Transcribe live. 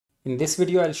In this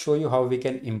video, I'll show you how we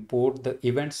can import the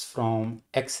events from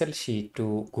Excel sheet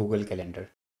to Google Calendar.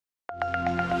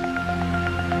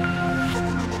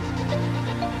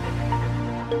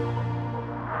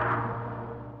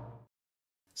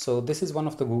 So this is one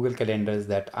of the Google calendars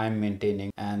that I'm maintaining,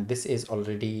 and this is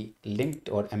already linked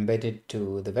or embedded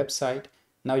to the website.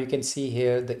 Now you can see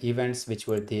here the events which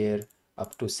were there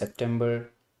up to September.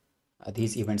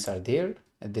 These events are there.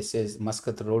 This is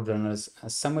Muscat Roadrunners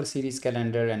summer series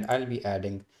calendar, and I'll be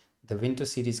adding the winter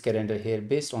series calendar here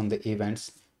based on the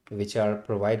events which are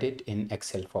provided in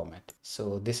Excel format.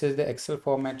 So this is the Excel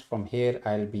format. From here,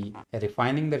 I'll be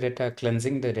refining the data,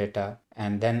 cleansing the data,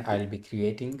 and then I'll be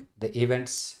creating the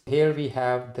events. Here we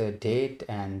have the date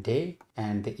and day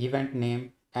and the event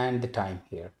name and the time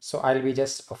here. So I'll be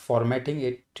just formatting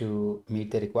it to meet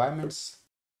the requirements.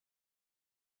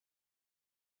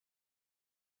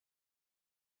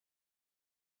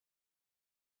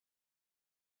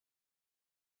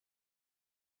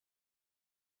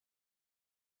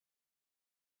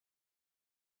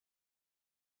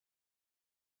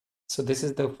 So this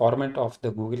is the format of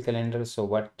the Google Calendar. So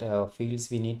what fields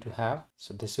we need to have.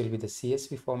 So this will be the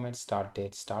CSV format, start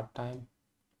date, start time.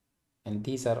 And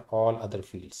these are all other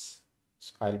fields.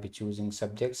 So I'll be choosing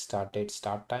subject, start date,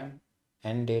 start time,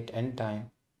 end date, end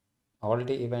time,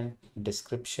 holiday event,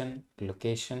 description,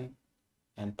 location,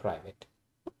 and private.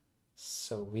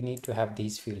 So we need to have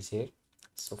these fields here.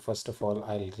 So first of all,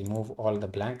 I'll remove all the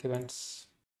blank events.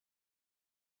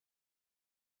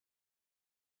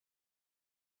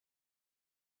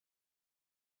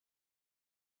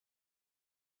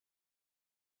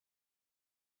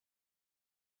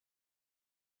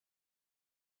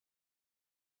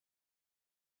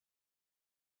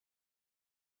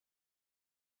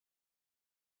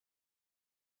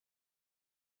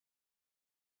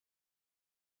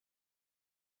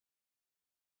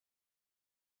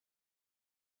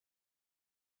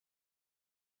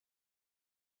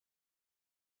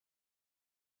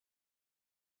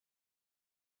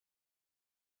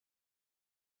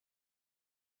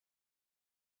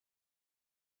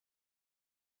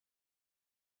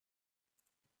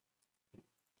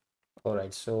 All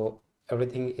right, so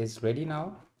everything is ready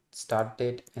now. Start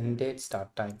date, end date,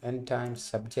 start time, end time,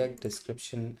 subject,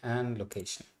 description, and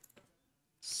location.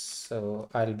 So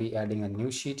I'll be adding a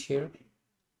new sheet here,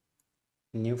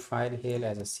 new file here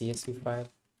as a CSV file.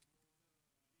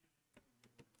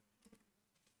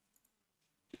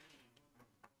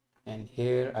 And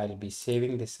here I'll be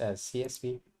saving this as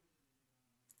CSV.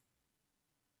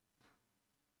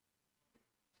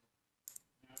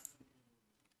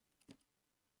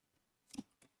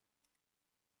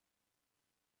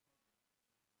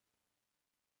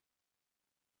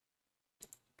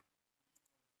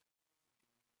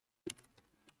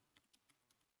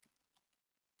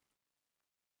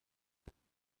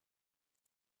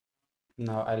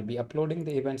 Now I'll be uploading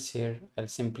the events here. I'll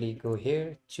simply go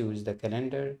here, choose the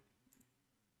calendar,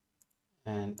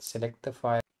 and select the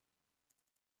file.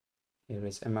 Here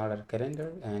is MRR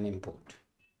calendar and import.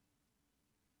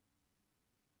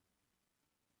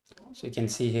 So you can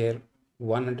see here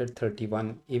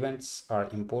 131 events are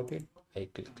imported. I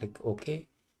click OK.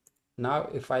 Now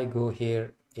if I go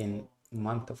here in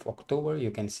month of October, you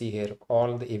can see here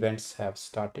all the events have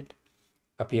started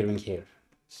appearing here.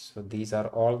 So these are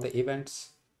all the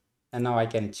events, and now I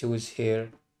can choose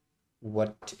here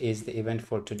what is the event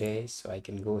for today. So I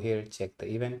can go here, check the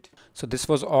event. So this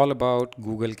was all about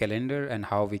Google Calendar and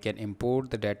how we can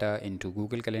import the data into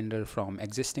Google Calendar from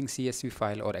existing CSV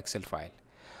file or Excel file.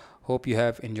 Hope you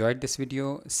have enjoyed this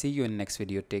video. See you in next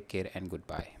video. Take care and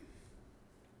goodbye.